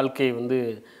விடிலிக்காட்டு வாழ்க்கை வந்து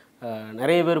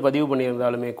நிறைய பேர் பதிவு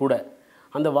பண்ணியிருந்தாலுமே கூட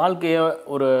அந்த வாழ்க்கையை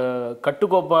ஒரு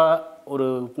கட்டுக்கோப்பாக ஒரு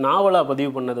நாவலாக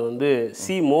பதிவு பண்ணது வந்து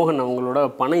சி. மோகன் அவங்களோட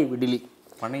பனை விடிலி.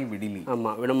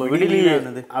 ஆமாம், நம்ம விடிலி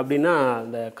அப்படின்னா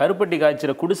இந்த கருப்பட்டி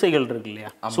காய்ச்சிற குடிசைகள் இருக்கு இல்லையா,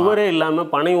 சுவரே இல்லாமல்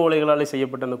பனை ஓலைகளால்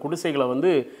செய்யப்பட்ட அந்த குடிசைகளை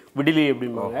வந்து விடிலி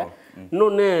அப்படிம்பாங்க.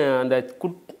 இன்னொன்று அந்த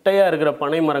குட்டையாக இருக்கிற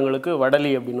பனை மரங்களுக்கு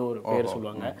வடலி அப்படின்னு ஒரு பேர்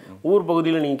சொல்லுவாங்க. ஊர்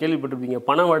பகுதியில் நீங்கள் கேள்விப்பட்டிருப்பீங்க,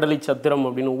 பனை வடலி சத்திரம்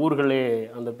அப்படின்னு ஊர்களே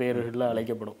அந்த பேர்களில்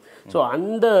அழைக்கப்படும். ஸோ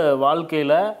அந்த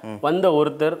வாழ்க்கையில் வந்த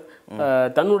ஒருத்தர்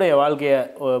தன்னுடைய வாழ்க்கையை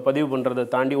பதிவு பண்ணுறதை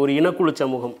தாண்டி ஒரு இனக்குழு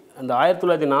சமூகம் அந்த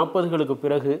 1940களுக்கு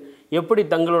பிறகு எப்படி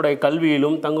தங்களுடைய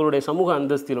கல்வியிலும் தங்களுடைய சமூக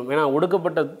அந்தஸ்திலும், ஏன்னா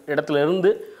ஒடுக்கப்பட்ட இடத்துல இருந்து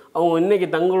அவங்க இன்றைக்கி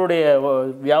தங்களுடைய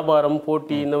வியாபாரம்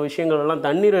போட்டி இந்த விஷயங்கள் எல்லாம்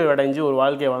தண்ணீரை அடைஞ்சு ஒரு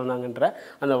வாழ்க்கையை வாழ்ந்தாங்கன்ற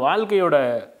அந்த வாழ்க்கையோட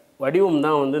வடிவம்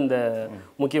தான் வந்து இந்த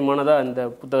முக்கியமானதாக இந்த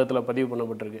புத்தகத்தில் பதிவு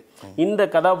பண்ணப்பட்டிருக்கு. இந்த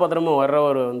கதாபாத்திரமாக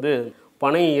வர்றவர் வந்து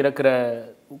பனை இறக்குற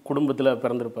குடும்பத்தில்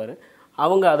பிறந்திருப்பார்.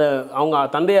 அவங்க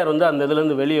தந்தையார் வந்து அந்த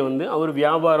இதுலேருந்து வெளியே வந்து அவர்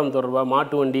வியாபாரம் தொடர்பாக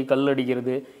மாட்டு வண்டி, கல்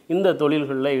அடிக்கிறது இந்த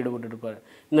தொழில்களில் ஈடுபட்டுருப்பார்.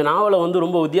 இந்த நாவலை வந்து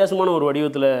ரொம்ப வித்தியாசமான ஒரு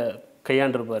வடிவத்தில்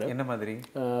கையாண்டிருப்பார். என்ன மாதிரி?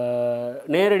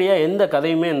 நேரடியாக எந்த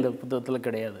கதையுமே இந்த புத்தகத்தில்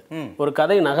கிடையாது. ஒரு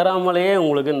கதை நகராமலேயே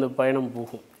உங்களுக்கு இந்த பயணம்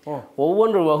போகும்.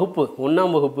 ஒவ்வொரு வகுப்பு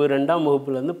 1ஆம் வகுப்பு 2ஆம்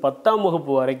வகுப்புலேருந்து 10ஆம்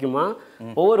வகுப்பு வரைக்குமா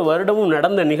ஒவ்வொரு வருடமும்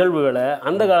நடந்த நிகழ்வுகளை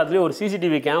அந்த காலத்துலேயே ஒரு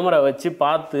சிசிடிவி கேமரா வச்சு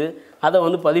பார்த்து அதை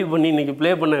வந்து பதிவு பண்ணி இன்றைக்கி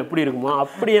ப்ளே பண்ண எப்படி இருக்குமோ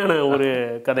அப்படியான ஒரு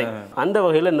கதை. அந்த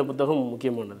வகையில் இந்த புத்தகம்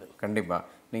முக்கியமானது. கண்டிப்பாக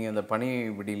நீங்கள் இந்த பனி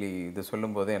விடிலி இது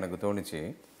சொல்லும்போதே எனக்கு தோணுச்சு,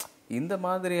 இந்த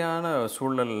மாதிரியான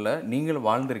சூழலில் நீங்கள்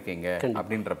வாழ்ந்திருக்கீங்க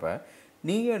அப்படின்றப்ப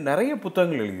நீங்கள் நிறைய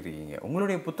புத்தகங்கள் எழுதிருக்கீங்க.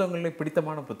 உங்களுடைய புத்தகங்களில்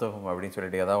பிடித்தமான புத்தகம் அப்படின்னு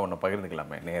சொல்லிட்டு ஏதாவது ஒன்று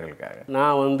பகிர்ந்துக்கலாமே நேயர்களுக்காக?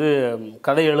 நான் வந்து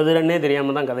கதை எழுதுறேன்னே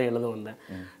தெரியாமல் தான் கதை எழுத வந்தேன்.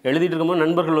 எழுதிட்டு இருக்கும்போது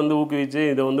நண்பர்கள் வந்து ஊக்குவிச்சு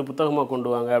இதை வந்து புத்தகமாக கொண்டு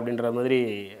வாங்க அப்படின்ற மாதிரி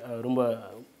ரொம்ப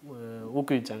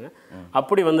ஊக்குவிச்சாங்க.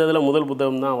 அப்படி வந்ததில் முதல்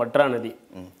புத்தகம் தான் வற்றா நதி.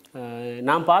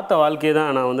 நான் பார்த்த வாழ்க்கையை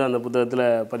தான் நான் வந்து அந்த புத்தகத்தில்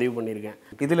பதிவு பண்ணியிருக்கேன்.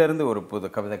 இதிலேருந்து ஒரு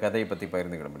கதையை பற்றி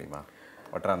பகிர்ந்துக்கிட முடியுமா?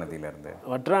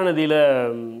 வற்றா நதியில்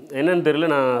என்னன்னு தெரியல,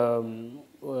 நான்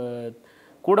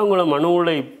கூடங்குளம் அணு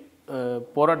உலை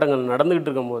போராட்டங்கள் நடந்துக்கிட்டு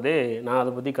இருக்கும் போதே நான்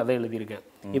அதை பற்றி கதை எழுதியிருக்கேன்.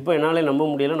 இப்போ என்னால் நம்ப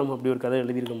முடியலை நம்ம அப்படி ஒரு கதை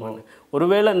எழுதியிருக்கோமான்னு.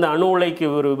 ஒருவேளை இந்த அணு உலைக்கு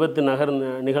ஒரு விபத்து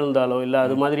நிகழ்ந்தாலோ இல்லை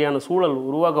அது மாதிரியான சூழல்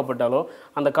உருவாக்கப்பட்டாலோ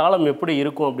அந்த காலம் எப்படி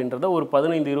இருக்கும் அப்படின்றத ஒரு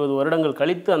 15-20 வருடங்கள்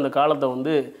கழித்து அந்த காலத்தை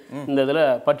வந்து இந்த இதில்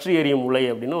பற்றி எரியும் உலை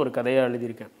அப்படின்னு ஒரு கதையாக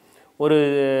எழுதியிருக்கேன். ஒரு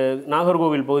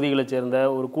நாகர்கோவில் பகுதிகளைச் சேர்ந்த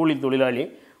ஒரு கூலி தொழிலாளி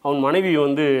அவன் மனைவி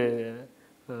வந்து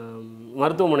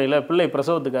மருத்துவமனையில் பிள்ளை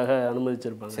பிரசவத்துக்காக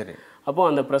அனுமதிச்சிருப்பாங்க. சரி. அப்போது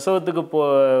அந்த பிரசவத்துக்கு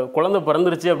குழந்தை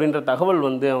பிறந்துருச்சு அப்படின்ற தகவல்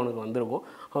வந்து அவனுக்கு வந்திருக்கும்.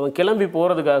 அவன் கிளம்பி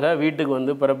போகிறதுக்காக வீட்டுக்கு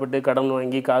வந்து புறப்பட்டு கடன்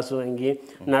வாங்கி காசு வாங்கி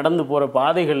நடந்து போகிற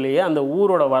பாதைகள்லேயே அந்த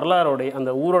ஊரோட வரலாறோடைய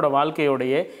அந்த ஊரோட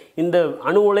வாழ்க்கையோடைய இந்த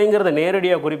அணு உலைங்கிறத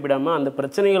நேரடியாக குறிப்பிடாமல் அந்த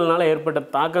பிரச்சனைகள்னால ஏற்பட்ட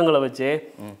தாக்கங்களை வச்சு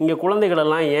இங்கே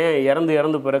குழந்தைகளெல்லாம் ஏன்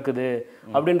இறந்து பிறக்குது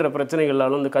அப்படின்ற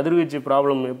பிரச்சனைகளாலும் இந்த கதிர்வீச்சு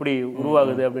ப்ராப்ளம் எப்படி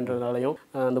உருவாகுது அப்படின்றதுனாலையும்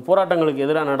அந்த போராட்டங்களுக்கு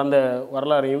எதிராக நடந்த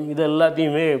வரலாறையும் இது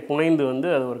எல்லாத்தையுமே புனைந்து வந்து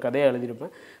அது ஒரு கதையாக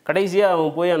எழுதியிருப்பேன். கடைசியாக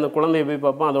அவன் போய் அந்த குழந்தையை போய்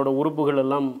பார்ப்பான். அதோட உறுப்புகள்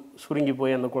எல்லாம் சுருங்கி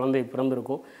போய் அந்த குழந்தை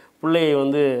பிறந்திருக்கும். பிள்ளையை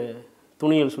வந்து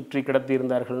துணியில் சுற்றி கிடத்தி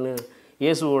இருந்தார்கள்னு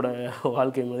இயேசுவோட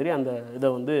வாழ்க்கை மாதிரி அந்த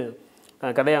இதை வந்து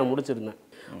கதையாக முடிச்சிருந்தேன்.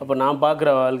 அப்போ நான் பார்க்குற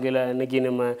வாழ்க்கையில் இன்றைக்கி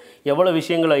நம்ம எவ்வளோ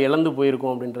விஷயங்களை இழந்து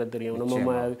போயிருக்கோம் அப்படின்றது தெரியும்.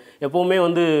 நம்ம எப்போவுமே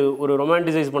வந்து ஒரு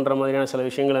ரொமான்டிசைஸ் பண்ணுற மாதிரியான சில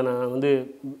விஷயங்களை நான் வந்து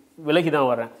விலகி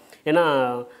தான் வரேன். ஏன்னா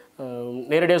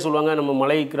நேரடியாக சொல்லுவாங்க, நம்ம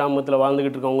மலை கிராமத்தில்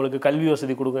வாழ்ந்துக்கிட்டு இருக்கவங்களுக்கு கல்வி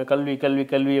வசதி கொடுங்க, கல்வி கல்வி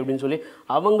கல்வி அப்படின்னு சொல்லி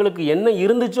அவங்களுக்கு என்ன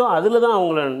இருந்துச்சோ அதில் தான்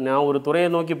அவங்கள நான் ஒரு துறையை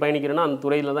நோக்கி பயணிக்கிறேன்னா அந்த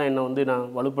துறையில் தான் என்னை வந்து நான்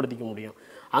வலுப்படுத்திக்க முடியும்.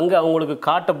 அங்கே அவங்களுக்கு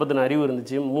காட்டை பற்றின அறிவு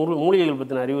இருந்துச்சு, மூலிகைகள்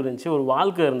பற்றின அறிவு இருந்துச்சு, ஒரு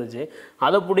வாழ்க்கை இருந்துச்சு.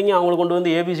 அதை பிடிங்கி அவங்களுக்கு கொண்டு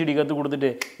வந்து ஏபிசிடி கற்றுக்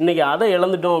கொடுத்துட்டு இன்றைக்கி அதை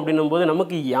இழந்துட்டோம் அப்படின்னும் போது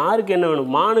நமக்கு யாருக்கு என்ன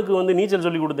வேணும்? மானுக்கு வந்து நீச்சல்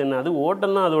சொல்லி கொடுத்து என்ன? அது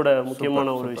ஓட்டம் தான் அதோட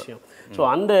முக்கியமான ஒரு விஷயம். ஸோ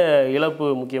அந்த இழப்பு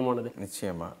முக்கியமானது.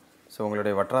 நிச்சயமாக. ஸோ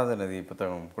உங்களுடைய வற்றாத நதி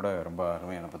புத்தகம் கூட ரொம்ப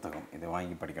அருமையான புத்தகம். இதை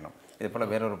வாங்கி படிக்கணும். இதே போல்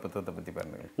வேறொரு புத்தகத்தை பற்றி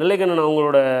பாருங்கள். நெல்லைக்கண்ணன்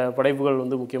அவங்களோட படைப்புகள்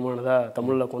வந்து முக்கியமானதாக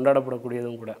தமிழில்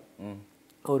கொண்டாடப்படக்கூடியதும் கூட.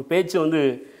 ஒரு பேச்சு வந்து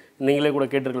நீங்களே கூட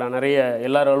கேட்டிருக்கலாம், நிறைய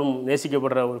எல்லாராலும்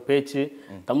நேசிக்கப்படுற ஒரு பேச்சு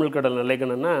தமிழ் கடல்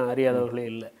நெல்லைக்கண்ணன்னா அறியாதவர்களே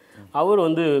இல்லை. அவர்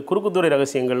வந்து குறுக்குத்துறை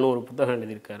ரகசியங்கள்னு ஒரு புத்தகம்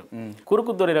எழுதியிருக்காரு.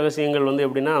 குறுக்குத்துறை ரகசியங்கள் வந்து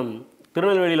எப்படின்னா,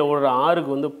 திருநெல்வேலியில் ஓடுற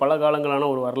ஆறுக்கு வந்து பல காலங்களான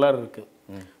ஒரு வரலாறு இருக்குது.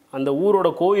 அந்த ஊரோட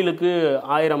கோயிலுக்கு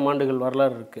 1000 ஆண்டுகள்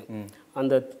வரலாறு இருக்குது.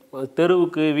 அந்த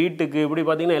தெருவுக்கு வீட்டுக்கு இப்படி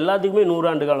பார்த்தீங்கன்னா எல்லாத்துக்குமே 100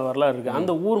 ஆண்டு கால வரலாறு இருக்குது.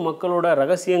 அந்த ஊர் மக்களோட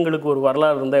ரகசியங்களுக்கு ஒரு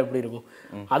வரலாறு இருந்தால் எப்படி இருக்கும்?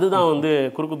 அதுதான் வந்து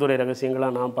குறுக்குத்துறை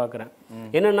ரகசியங்களாக நான் பார்க்குறேன்.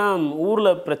 என்னென்னா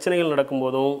ஊரில் பிரச்சனைகள்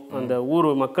நடக்கும்போதும் அந்த ஊர்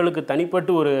மக்களுக்கு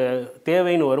தனிப்பட்டு ஒரு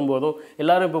தேவைன்னு வரும்போதும்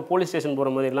எல்லாரும் இப்போ போலீஸ் ஸ்டேஷன்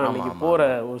போகிற மாதிரிலாம் அன்றைக்கி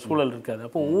போகிற ஒரு சூழல் இருக்காது.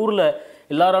 அப்போ ஊரில்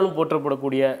எல்லாராலும்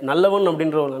போற்றப்படக்கூடிய நல்லவன்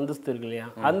அப்படின்ற ஒரு அந்தஸ்து இருக்கு இல்லையா,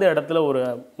 அந்த இடத்துல ஒரு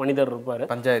மனிதர் இருப்பார்.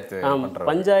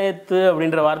 பஞ்சாயத்து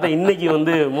அப்படின்ற வார்த்தை இன்னைக்கு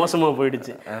வந்து மோசமாக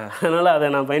போயிடுச்சு. அதனால் அதை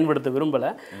நான் பயன்படுத்த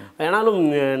விரும்பலை. ஆனாலும்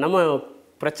நம்ம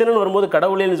பிரச்சனைன்னு வரும்போது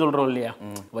கடவுளேன்னு சொல்கிறோம் இல்லையா,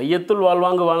 வையத்துள்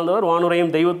வாழ்வாங்க வாழ்ந்தவர்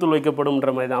வானுரையும் தெய்வத்துள்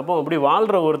வைக்கப்படும்ன்ற மாதிரி தான். அப்போ அப்படி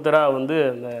வாழ்கிற ஒருத்தராக வந்து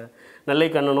அந்த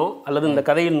நெல்லைக்கண்ணனோ அல்லது இந்த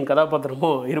கதையின் கதாபாத்திரமோ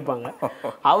இருப்பாங்க.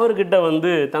 அவர்கிட்ட வந்து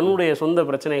தன்னுடைய சொந்த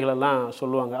பிரச்சனைகளெல்லாம்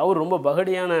சொல்லுவாங்க. அவர் ரொம்ப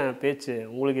பகடியான பேச்சு,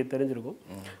 உங்களுக்கு தெரிஞ்சிருக்கும்.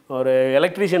 ஒரு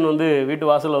எலக்ட்ரீஷியன் வந்து வீட்டு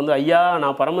வாசலில் வந்து, ஐயா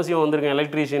நான் பரமசிவம் வந்திருக்கேன்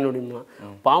எலக்ட்ரீஷியன் அப்படின்னா,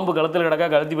 பாம்பு கழுத்தில் கிடக்கா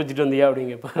கழுத்தி வச்சுட்டு வந்தியா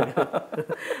அப்படிங்க.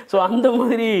 ஸோ அந்த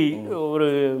மாதிரி ஒரு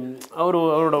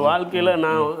அவரோட வாழ்க்கையில்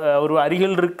நான் அவர்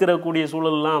அருகில் இருக்கக்கூடிய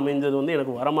சூழல்லாம் அமைஞ்சது வந்து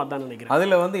எனக்கு வரமாக தான் நினைக்கிறேன்.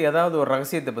 அதில் வந்து ஏதாவது ஒரு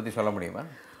ரகசியத்தை பற்றி சொல்ல முடியுமா?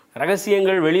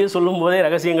 ரகசியங்கள் வெளியே சொல்லும் போதே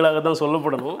ரகசியங்களாக தான்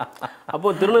சொல்லப்படணும்.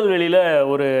 அப்போது திருநெல்வேலியில்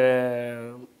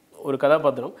ஒரு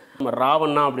கதாபாத்திரம்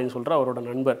ராவண்ணா அப்படின்னு சொல்கிற அவரோட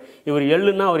நண்பர். இவர்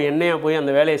எள்ளுன்னா அவர் எண்ணெயாக போய்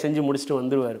அந்த வேலையை செஞ்சு முடிச்சுட்டு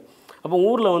வந்துடுவார். அப்போ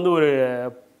ஊரில் வந்து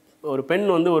ஒரு பெண்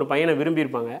வந்து ஒரு பையனை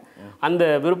விரும்பியிருப்பாங்க. அந்த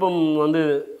விருப்பம் வந்து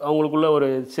அவங்களுக்குள்ள ஒரு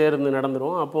சேர்ந்து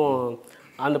நடந்துடும். அப்போது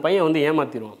அந்த பையன் வந்து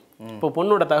ஏமாற்றிடுவான். இப்போ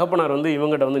பொண்ணோட தகப்பனார் வந்து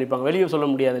இவங்ககிட்ட வந்து நிற்பாங்க. வெளியே சொல்ல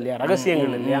முடியாது இல்லையா,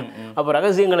 ரகசியங்கள் இல்லையா. அப்போ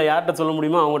ரகசியங்களை யார்கிட்ட சொல்ல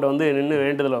முடியுமோ அவங்ககிட்ட வந்து நின்று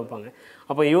வேண்டுதலை வைப்பாங்க.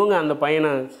 அப்போ இவங்க அந்த பையனை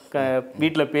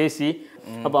வீட்டில் பேசி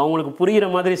அப்போ அவங்களுக்கு புரிகிற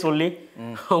மாதிரி சொல்லி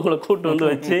அவங்கள கூட்டு வந்து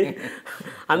வச்சு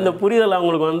அந்த புரிதல்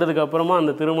அவங்களுக்கு வந்ததுக்கு அப்புறமா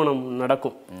அந்த திருமணம்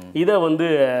நடக்கும். இதை வந்து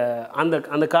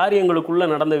அந்த காரியங்களுக்குள்ளே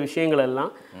நடந்த விஷயங்கள்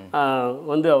எல்லாம்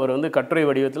வந்து அவர் வந்து கட்டுரை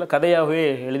வடிவத்தில் கதையாகவே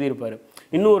எழுதியிருப்பார்.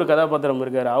 இன்னொரு கதாபாத்திரம்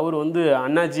இருக்கார். அவர் வந்து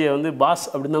அண்ணாச்சியை வந்து பாஸ்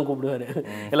அப்படின்னு தான் கூப்பிடுவார்.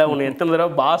 எல்லாம் ஒன்று எத்தனை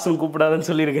தடவை பாஸ்ன்னு கூப்பிடாதுன்னு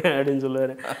சொல்லியிருக்கேன் அப்படின்னு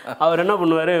சொல்லுவார். அவர் என்ன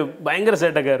பண்ணுவார், பயங்கர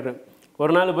சேட்டைக்காரர்.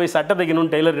 ஒரு நாள் போய் சட்டை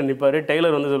தைக்கணும்னு டெய்லர் நிற்பார்.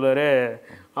 டெய்லர் வந்து சொல்லுவார்,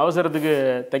 அவசரத்துக்கு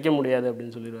தைக்க முடியாது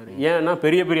அப்படின்னு சொல்லிடுவார். ஏன்னா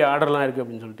பெரிய பெரிய ஆர்டர்லாம் இருக்குது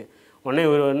அப்படின்னு சொல்லிட்டு. உடனே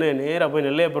இவர் வந்து நேராக போய்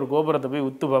நெல்லையப்பர் கோபுரத்தை போய்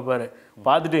உத்து பார்ப்பார்.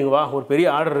 பார்த்துட்டு இங்கே வா, ஒரு பெரிய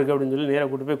ஆர்டர் இருக்குது அப்படின்னு சொல்லி நேராக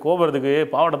கூட்டு போய் கோபுரத்துக்கு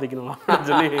பாவாடை தைக்கணும் அப்படின்னு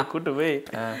சொல்லி கூட்டு போய்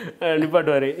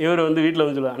நிப்பாட்டுவார். இவர் வந்து வீட்டில்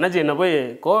வந்து சொல்லுவார், அண்ணாச்சி என்ன போய்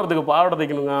கோபுரத்துக்கு பாவாடை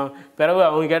தைக்கணுங்க, பிறகு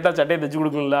அவங்க கேட்டால் சட்டையை தைச்சி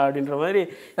கொடுக்கணும்ல அப்படின்ற மாதிரி.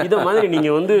 இதை மாதிரி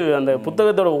நீங்கள் வந்து அந்த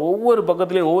புத்தகத்தோட ஒவ்வொரு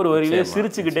பக்கத்துலேயும் ஒவ்வொரு வரியிலையும்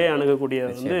சிரிச்சுக்கிட்டே அணுகக்கூடிய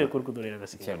வந்து குறுக்குத்துறை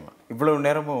ரகசியம். இவ்வளவு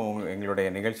நேரமும் எங்களுடைய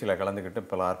நிகழ்ச்சியில் கலந்துக்கிட்டு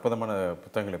பல அற்புதமான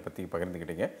புத்தகங்களை பற்றி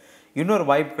பகிர்ந்துக்கிட்டீங்க. இன்னொரு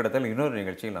வாய்ப்பு கிடைத்தால் இன்னொரு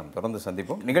நிகழ்ச்சியில் நாம் தொடர்ந்து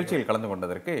சந்திப்போம். நிகழ்ச்சியில் கலந்து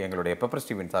கொண்டதற்கு எங்களுடைய பெப்பர்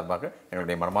ஸ்டீவின் சார்பாக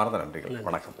எங்களுடைய மனமார்ந்த நன்றிகள்.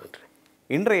 வணக்கம்.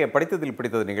 இன்றைய படித்ததில்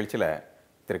பிடித்தது நிகழ்ச்சியில்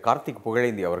திரு கார்த்திக்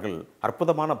புகழேந்தி அவர்கள்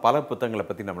அற்புதமான பல புத்தகங்களை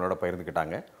பற்றி நம்மளோட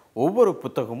பகிர்ந்துக்கிட்டாங்க. ஒவ்வொரு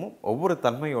புத்தகமும் ஒவ்வொரு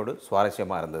தன்மையோடு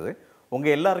சுவாரஸ்யமாக இருந்தது.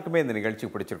 உங்கள் எல்லாருக்குமே இந்த நிகழ்ச்சி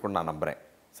பிடிச்சிருக்குன்னு நான் நம்புகிறேன்.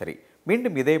 சரி,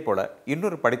 மீண்டும் இதே போல்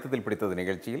இன்னொரு படித்ததில் பிடித்தது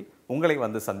நிகழ்ச்சியில் உங்களை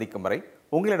வந்து சந்திக்கும் வரை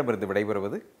உங்களிடமிருந்து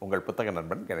விடைபெறுவது உங்கள் புத்தக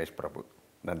நண்பன் கணேஷ் பிரபு.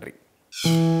 நன்றி.